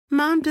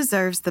Mom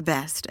deserves the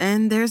best,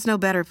 and there's no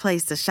better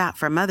place to shop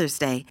for Mother's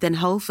Day than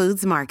Whole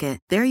Foods Market.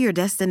 They're your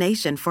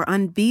destination for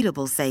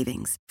unbeatable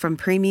savings, from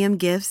premium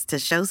gifts to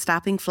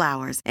show-stopping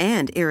flowers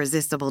and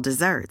irresistible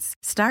desserts.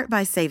 Start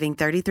by saving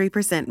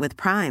 33% with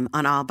Prime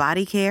on all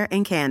body care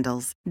and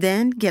candles.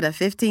 Then get a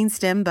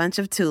 15-stem bunch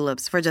of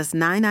tulips for just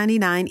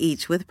 $9.99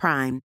 each with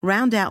Prime.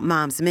 Round out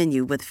Mom's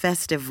menu with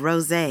festive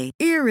rosé,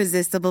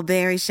 irresistible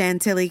berry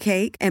chantilly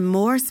cake, and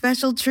more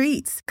special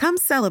treats. Come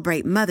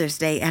celebrate Mother's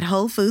Day at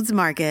Whole Foods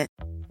Market.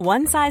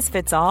 One size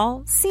fits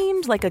all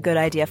seemed like a good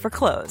idea for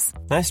clothes.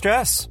 Nice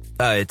dress.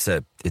 It's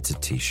a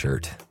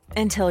t-shirt.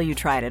 Until you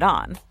tried it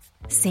on.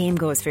 Same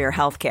goes for your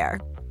healthcare.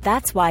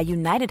 That's why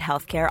United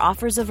Healthcare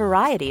offers a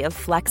variety of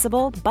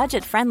flexible,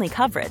 budget-friendly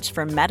coverage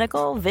for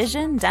medical,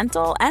 vision,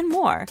 dental, and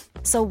more.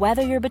 So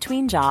whether you're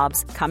between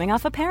jobs, coming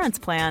off a parent's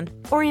plan,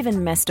 or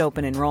even missed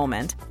open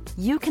enrollment,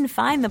 you can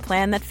find the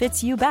plan that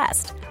fits you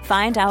best.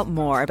 Find out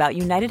more about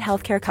United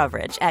Healthcare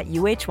coverage at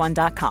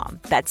uh1.com.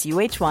 That's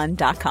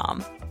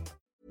uh1.com.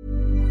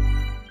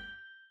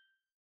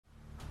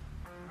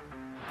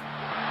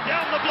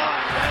 Down the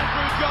blind,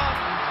 Andrew John.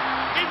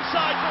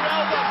 Inside for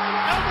Albert.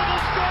 Albert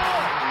will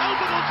score.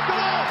 Albert will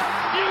score.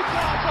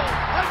 Newcastle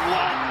have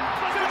won.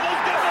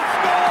 Biddle's going to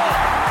score.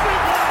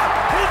 Fiddler.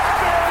 It's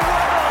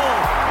farewell.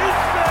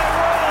 It's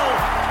farewell.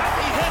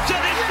 And he hits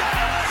it. He's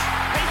done it.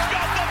 He's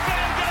got the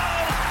field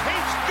goal.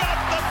 He's got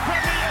the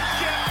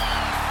premiership.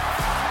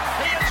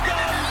 He has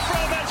gone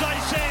from, as I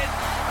said,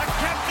 a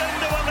captain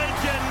to a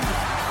legend,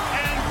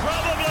 and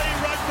probably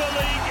rugby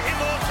league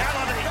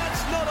immortality.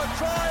 That's not a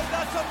try.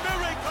 That's a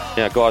miracle.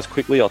 Now, guys,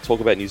 quickly, I'll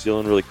talk about New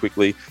Zealand really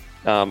quickly.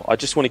 I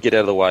just want to get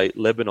out of the way.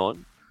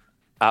 Lebanon,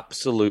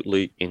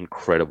 absolutely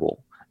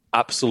incredible.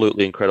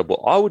 Absolutely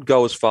incredible. I would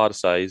go as far to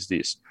say is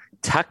this.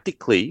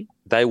 Tactically,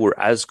 they were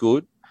as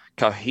good.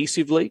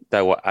 Cohesively,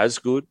 they were as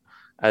good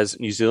as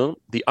New Zealand.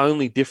 The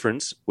only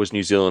difference was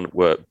New Zealand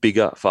were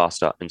bigger,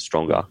 faster, and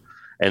stronger.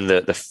 And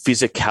the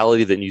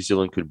physicality that New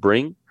Zealand could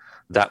bring,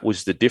 that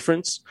was the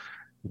difference.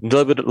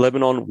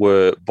 Lebanon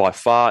were by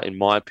far, in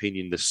my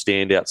opinion, the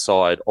standout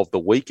side of the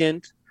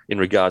weekend in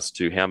regards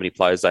to how many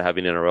players they have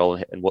in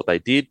NRL and what they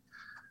did.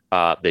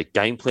 Their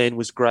game plan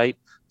was great.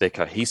 Their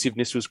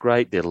cohesiveness was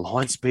great. Their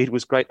line speed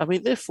was great. I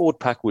mean, their forward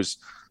pack was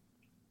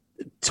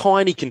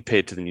tiny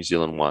compared to the New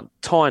Zealand one.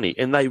 Tiny.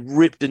 And they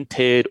ripped and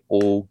teared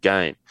all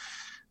game.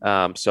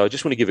 So I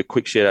just want to give a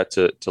quick shout out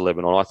to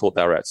Lebanon. I thought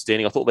they were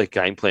outstanding. I thought their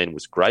game plan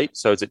was great.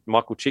 So is it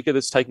Michael Chika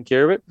that's taking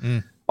care of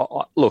it?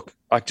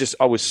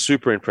 I was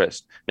super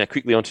impressed. Now,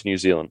 quickly on to New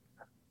Zealand.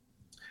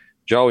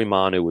 Joey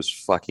Manu was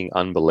fucking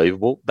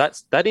unbelievable.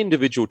 That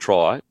individual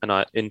try, and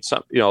a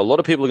lot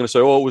of people are going to say,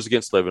 "Oh, it was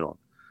against Lebanon."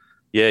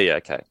 Yeah,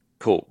 okay,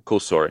 cool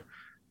story.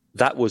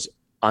 That was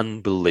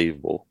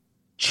unbelievable.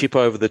 Chip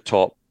over the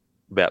top,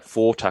 about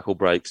 4 tackle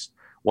breaks.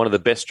 One of the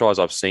best tries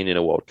I've seen in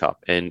a World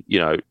Cup. And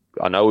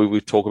I know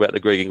we talk about the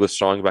Greg Inglis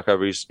throwing back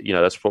over his.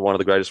 That's probably one of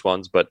the greatest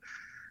ones. But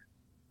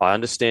I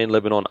understand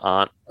Lebanon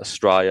aren't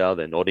Australia;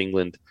 they're not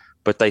England.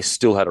 But they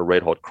still had a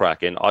red-hot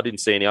crack. And I didn't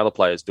see any other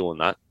players doing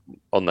that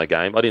on the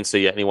game. I didn't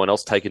see anyone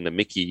else taking the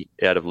mickey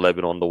out of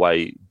Lebanon the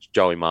way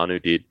Joey Manu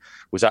did. It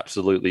was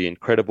absolutely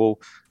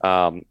incredible.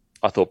 I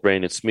thought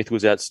Brandon Smith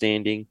was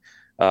outstanding.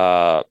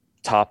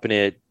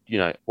 Tarpanet,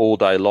 all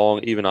day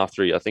long, even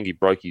after I think he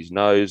broke his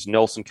nose.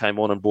 Nelson came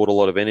on and brought a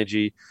lot of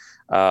energy.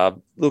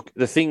 Look,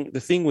 the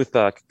thing with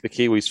the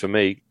Kiwis for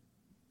me,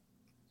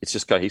 it's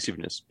just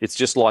cohesiveness. It's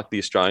just like the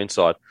Australian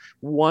side.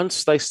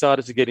 Once they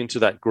started to get into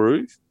that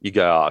groove, you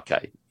go,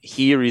 okay,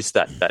 here is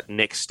that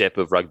next step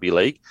of rugby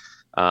league.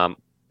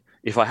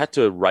 If I had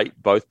to rate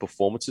both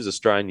performances,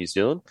 Australia and New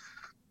Zealand,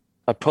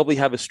 I'd probably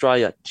have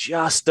Australia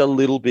just a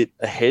little bit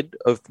ahead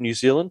of New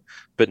Zealand,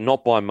 but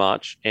not by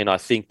much. And I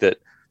think that,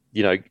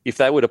 if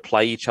they were to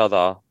play each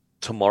other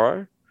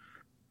tomorrow,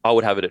 I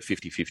would have it at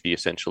 50-50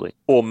 essentially,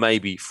 or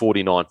maybe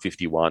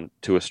 49-51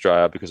 to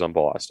Australia because I'm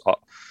biased.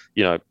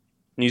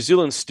 New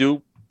Zealand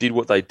still did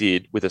what they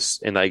did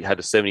and they had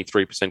a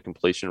 73%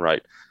 completion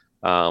rate.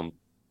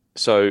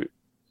 So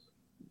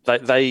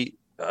they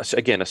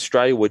again,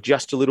 Australia were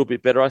just a little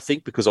bit better, I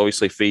think, because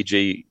obviously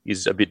Fiji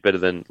is a bit better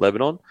than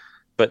Lebanon.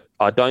 But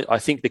I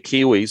think the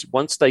Kiwis,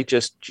 once they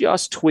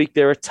just tweak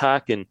their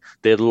attack and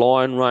their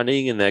line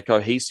running and their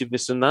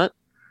cohesiveness and that,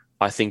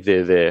 I think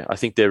they're there. I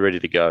think they're ready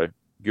to go.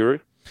 Guru?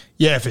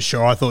 Yeah, for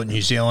sure. I thought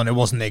New Zealand, it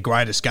wasn't their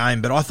greatest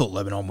game, but I thought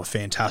Lebanon were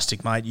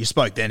fantastic, mate. You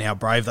spoke then how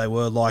brave they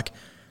were. Like,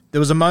 there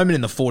was a moment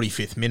in the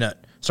 45th minute,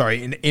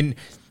 in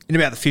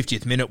about the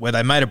 50th minute where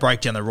they made a break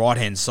down the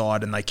right-hand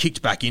side and they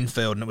kicked back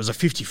infield, and it was a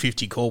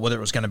 50-50 call whether it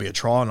was going to be a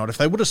try or not. If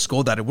they would have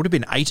scored that, it would have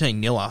been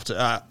 18-0 after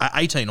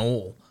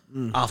 18-all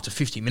after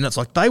 50 minutes.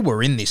 Like, they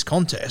were in this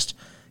contest.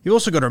 You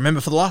also got to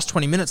remember, for the last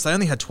 20 minutes, they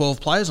only had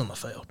 12 players on the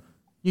field.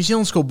 New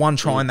Zealand scored one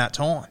try in that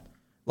time.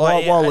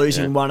 While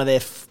losing one of their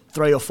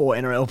 3 or 4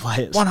 NRL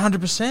players.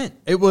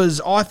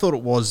 100%. I thought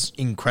it was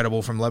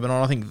incredible from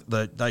Lebanon. I think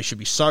that they should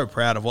be so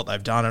proud of what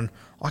they've done, and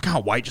I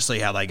can't wait to see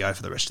how they go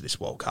for the rest of this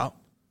World Cup.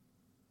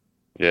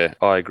 Yeah,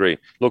 I agree.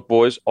 Look,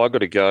 boys, I got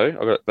to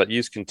go. But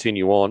you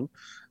continue on.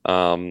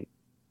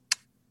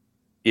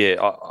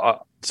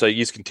 So you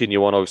just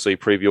continue on, obviously,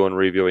 preview and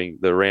reviewing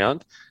the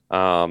round.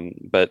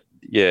 But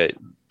yeah,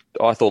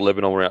 I thought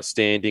Lebanon were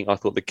outstanding. I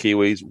thought the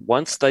Kiwis,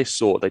 once they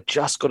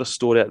just got to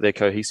sort out their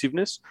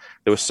cohesiveness.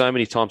 There were so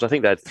many times, I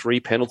think they had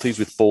 3 penalties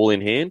with ball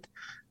in hand.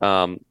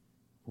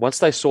 Once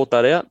they sort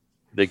that out,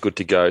 they're good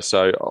to go.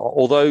 So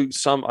although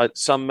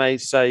some may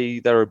say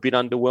they're a bit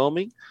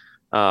underwhelming,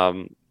 I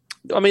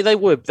mean, they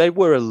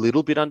were a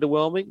little bit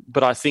underwhelming,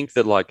 but I think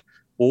that like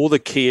all the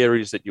key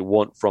areas that you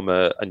want from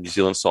a New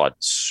Zealand side,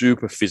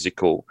 super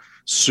physical,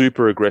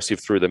 super aggressive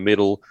through the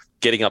middle,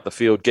 getting up the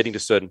field, getting to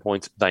certain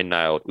points, they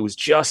nailed. It was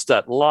just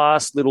that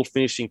last little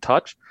finishing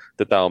touch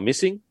that they were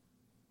missing.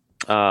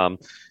 And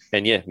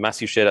yeah,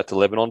 massive shout out to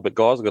Lebanon. But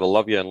guys, I've got to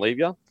love you and leave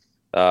you.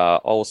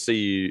 I'll see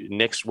you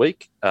next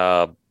week.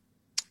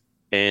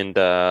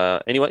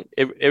 Anyway,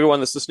 everyone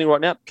that's listening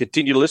right now,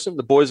 continue to listen.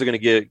 The boys are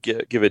going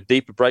to give a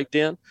deeper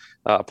breakdown.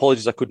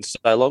 Apologies I couldn't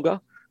stay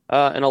longer.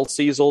 And I'll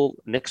see you all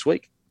next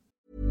week.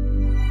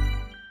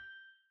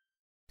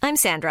 I'm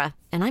Sandra,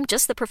 and I'm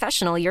just the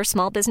professional your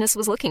small business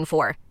was looking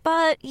for.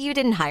 But you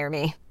didn't hire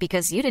me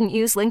because you didn't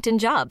use LinkedIn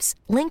Jobs.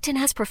 LinkedIn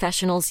has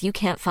professionals you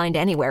can't find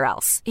anywhere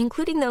else,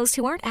 including those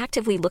who aren't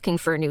actively looking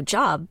for a new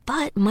job,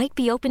 but might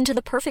be open to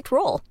the perfect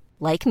role,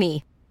 like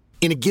me.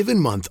 In a given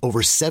month,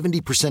 over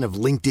 70% of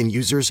LinkedIn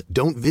users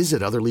don't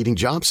visit other leading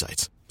job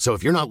sites. So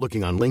if you're not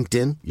looking on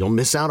LinkedIn, you'll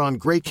miss out on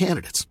great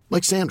candidates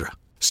like Sandra.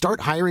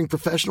 Start hiring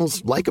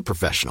professionals like a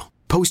professional.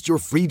 Post your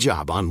free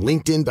job on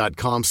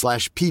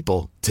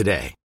linkedin.com/people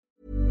today.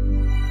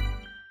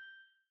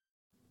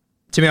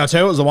 Timmy, I'll tell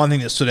you what was the one thing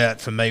that stood out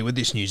for me with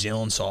this New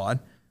Zealand side.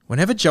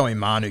 Whenever Joey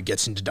Manu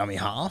gets into dummy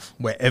half,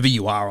 wherever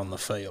you are on the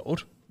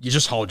field, you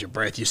just hold your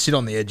breath. You sit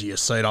on the edge of your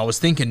seat. I was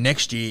thinking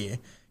next year,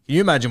 can you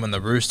imagine when the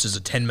Roosters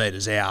are 10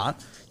 metres out,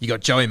 you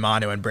got Joey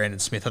Manu and Brandon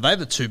Smith. Are they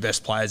the 2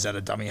 best players out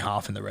of dummy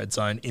half in the red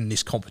zone in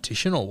this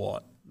competition or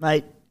what?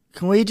 Mate,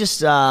 can we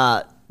just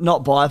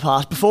not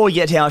bypass, before we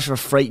get to how much of a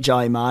freak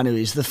Joey Manu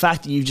is, the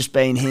fact that you've just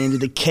been handed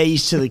the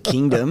keys to the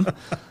kingdom,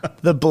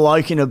 the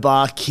bloke in a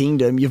bar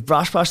kingdom, you've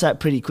brushed past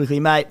that pretty quickly,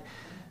 mate.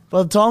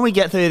 By the time we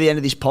get through the end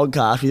of this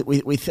podcast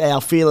with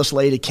our fearless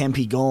leader,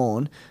 Kempy,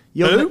 gone,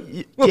 you're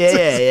going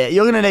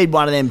to need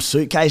one of them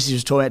suitcases you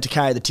was talking about to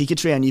carry the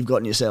tickets around you've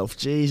gotten yourself.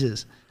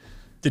 Jesus.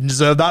 Didn't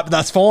deserve that, but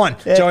that's fine.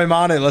 Yeah. Joey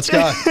Manu, let's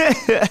go.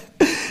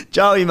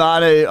 Joey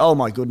Manu, oh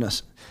my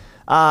goodness.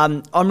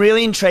 I'm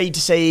really intrigued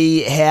to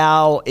see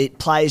how it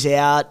plays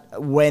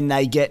out when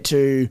they get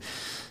to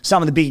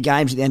some of the bigger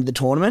games at the end of the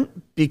tournament,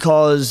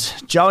 because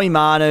Joey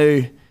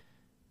Manu,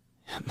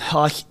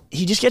 like,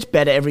 he just gets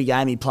better every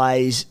game he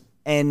plays,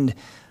 and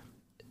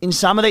in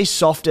some of these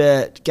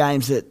softer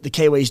games that the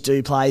Kiwis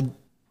do play,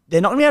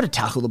 they're not going to be able to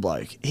tackle the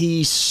bloke.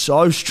 He's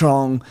so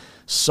strong,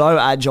 so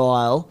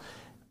agile.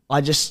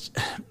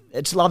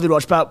 It's lovely to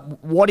watch.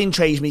 But what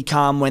intrigues me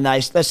when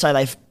let's say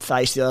they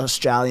face the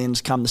Australians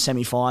come the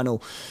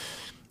semi-final,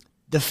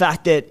 the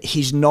fact that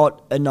he's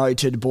not a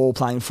noted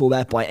ball-playing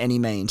fullback by any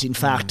means. In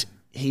fact,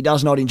 he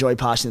does not enjoy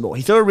passing the ball.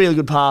 He threw a really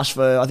good pass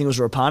for, I think it was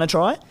a Rapana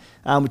try,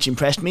 which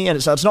impressed me.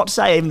 And so it's not to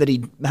say even that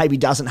he maybe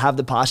doesn't have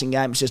the passing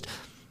game. It's just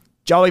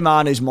Joey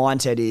Manu's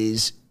mindset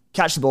is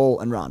catch the ball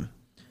and run.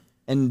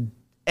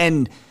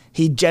 And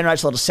he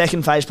generates a lot of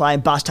second phase play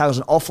and bust tackles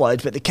and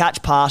offloads, but the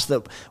catch pass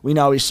that we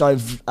know is so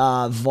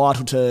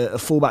vital to a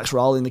fullback's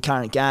role in the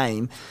current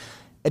game,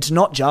 it's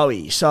not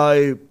Joey.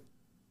 So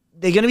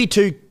they're going to be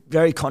 2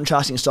 very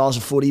contrasting styles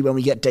of footy when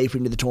we get deeper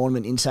into the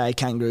tournament in, say,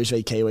 Kangaroos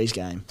v Kiwis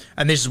game.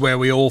 And this is where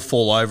we all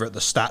fall over at the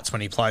stats when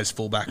he plays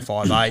fullback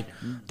 5'8".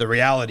 The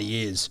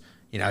reality is,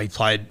 you know, he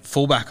played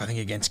fullback, I think,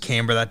 against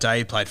Canberra that day.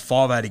 He played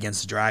 5'8"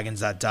 against the Dragons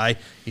that day.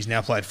 He's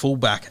now played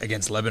fullback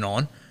against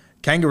Lebanon.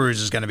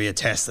 Kangaroos is going to be a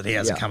test that he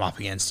hasn't come up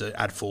against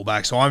at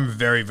fullback. So I'm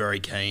very, very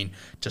keen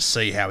to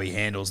see how he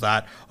handles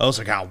that. I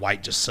also can't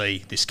wait to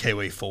see this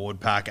Kiwi forward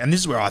pack. And this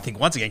is where I think,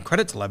 once again,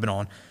 credit to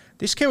Lebanon,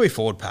 this Kiwi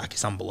forward pack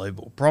is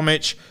unbelievable.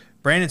 Bromwich,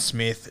 Brandon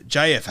Smith,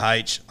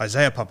 JFH,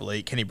 Isaiah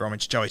Papali'i, Kenny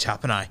Bromwich, Joey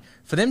Tapine.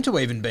 For them to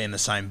even be in the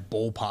same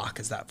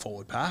ballpark as that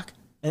forward pack,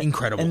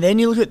 incredible. And then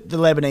you look at the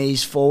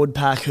Lebanese forward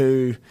pack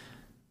who,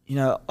 you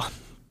know,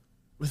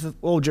 with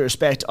all due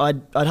respect,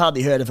 I'd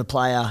hardly heard of a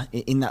player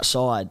in that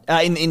side,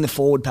 in the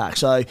forward pack.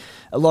 So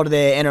a lot of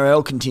their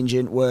NRL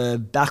contingent were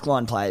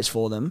backline players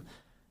for them.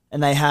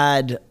 And they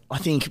had, I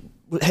think,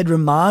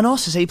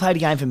 Romanos, has he played a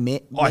game for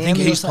Miami? I think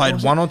he's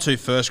played 1 or 2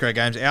 first-grade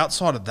games.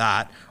 Outside of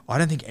that, I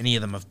don't think any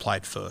of them have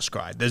played first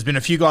grade. There's been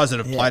a few guys that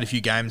have played a few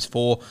games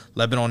for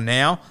Lebanon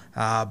now,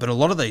 but a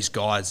lot of these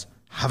guys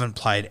haven't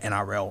played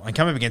NRL. And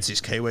coming up against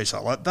this Kiwi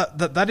side,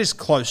 that is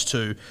close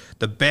to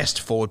the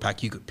best forward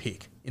pack you could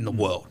pick in the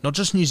world, not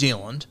just New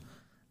Zealand.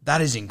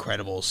 That is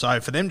incredible. So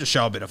for them to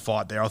show a bit of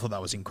fight there, I thought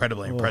that was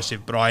incredibly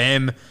impressive. But I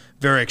am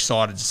very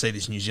excited to see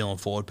this New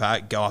Zealand forward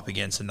pack go up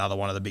against another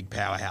one of the big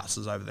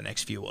powerhouses over the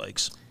next few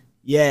weeks.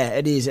 Yeah,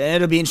 it is. And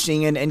it'll be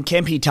interesting. And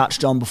Kempy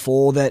touched on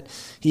before that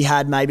he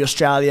had maybe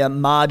Australia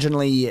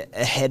marginally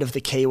ahead of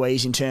the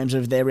Kiwis in terms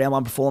of their round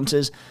 1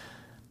 performances.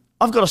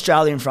 I've got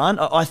Australia in front.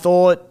 I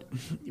thought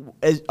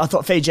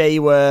Fiji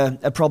were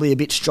probably a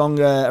bit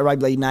stronger a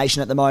rugby league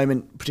nation at the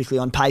moment,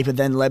 particularly on paper,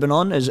 than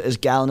Lebanon, as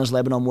gallant as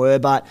Lebanon were.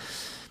 But,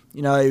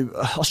 you know,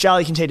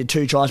 Australia conceded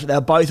 2 tries, but they were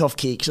both off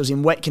kicks. It was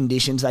in wet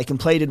conditions. They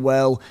completed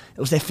well.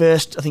 It was their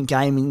first, I think,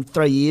 game in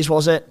 3 years,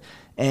 was it?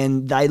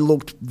 And they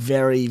looked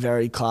very,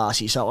 very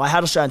classy. So I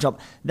had Australia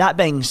top. That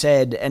being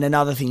said, and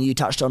another thing you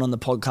touched on the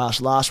podcast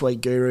last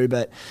week, Guru,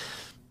 but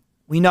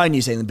we know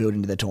New Zealand build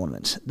into their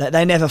tournaments.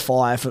 They never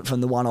fire from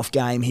the one-off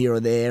game here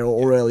or there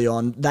or early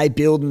on. They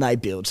build and they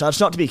build. So it's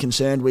not to be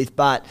concerned with,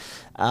 but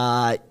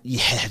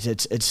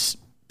it's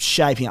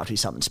shaping up to be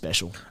something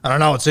special. And I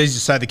know it's easy to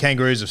say the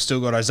Kangaroos have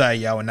still got Isaiah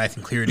Yeo and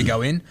Nathan Cleary to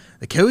go in.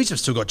 The Kiwis have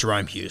still got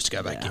Jerome Hughes to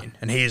go back in.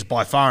 And he is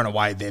by far and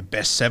away their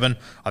best 7.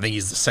 I think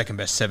he's the second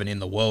best 7 in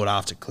the world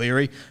after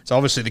Cleary. So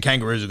obviously the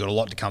Kangaroos have got a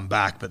lot to come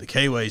back, but the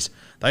Kiwis,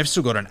 they've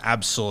still got an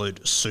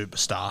absolute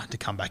superstar to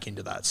come back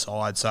into that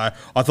side. So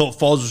I thought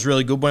Foz was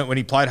really good when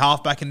he played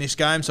halfback in this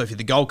game. So if you're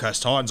the Gold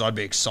Coast Titans, I'd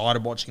be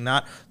excited watching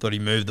that. Thought he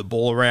moved the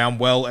ball around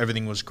well.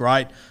 Everything was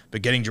great.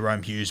 But getting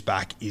Jerome Hughes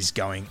back is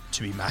going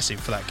to be massive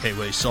for that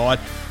Kiwi side.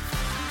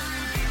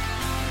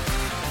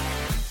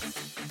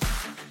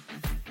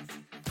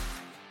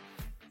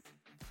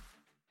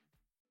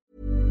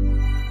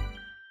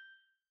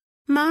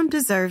 Mom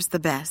deserves the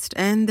best,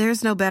 and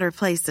there's no better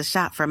place to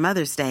shop for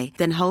Mother's Day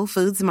than Whole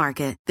Foods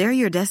Market. They're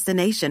your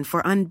destination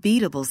for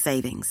unbeatable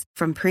savings,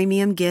 from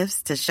premium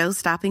gifts to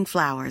show-stopping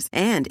flowers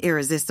and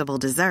irresistible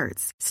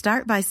desserts.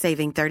 Start by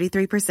saving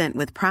 33%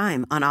 with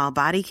Prime on all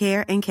body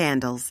care and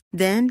candles.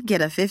 Then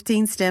get a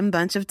 15-stem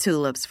bunch of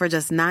tulips for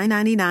just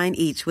 $9.99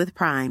 each with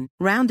Prime.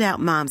 Round out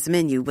Mom's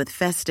menu with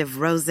festive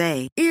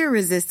rosé,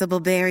 irresistible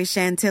berry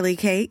chantilly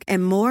cake,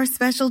 and more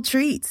special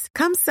treats.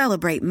 Come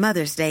celebrate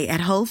Mother's Day at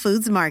Whole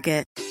Foods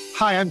Market.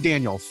 Hi, I'm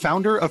Daniel,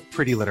 founder of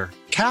Pretty Litter.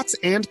 Cats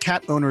and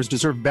cat owners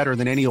deserve better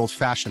than any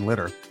old-fashioned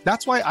litter.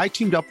 That's why I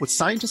teamed up with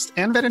scientists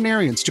and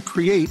veterinarians to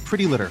create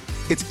Pretty Litter.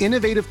 Its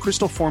innovative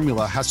crystal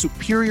formula has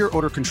superior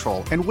odor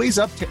control and weighs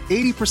up to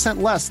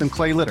 80% less than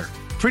clay litter.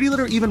 Pretty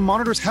Litter even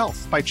monitors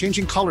health by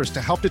changing colors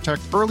to help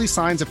detect early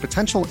signs of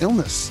potential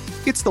illness.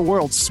 It's the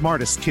world's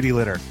smartest kitty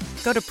litter.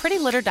 Go to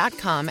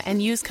prettylitter.com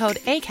and use code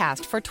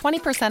ACAST for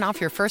 20%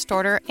 off your first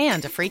order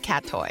and a free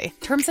cat toy.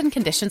 Terms and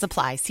conditions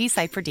apply. See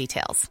site for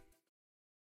details.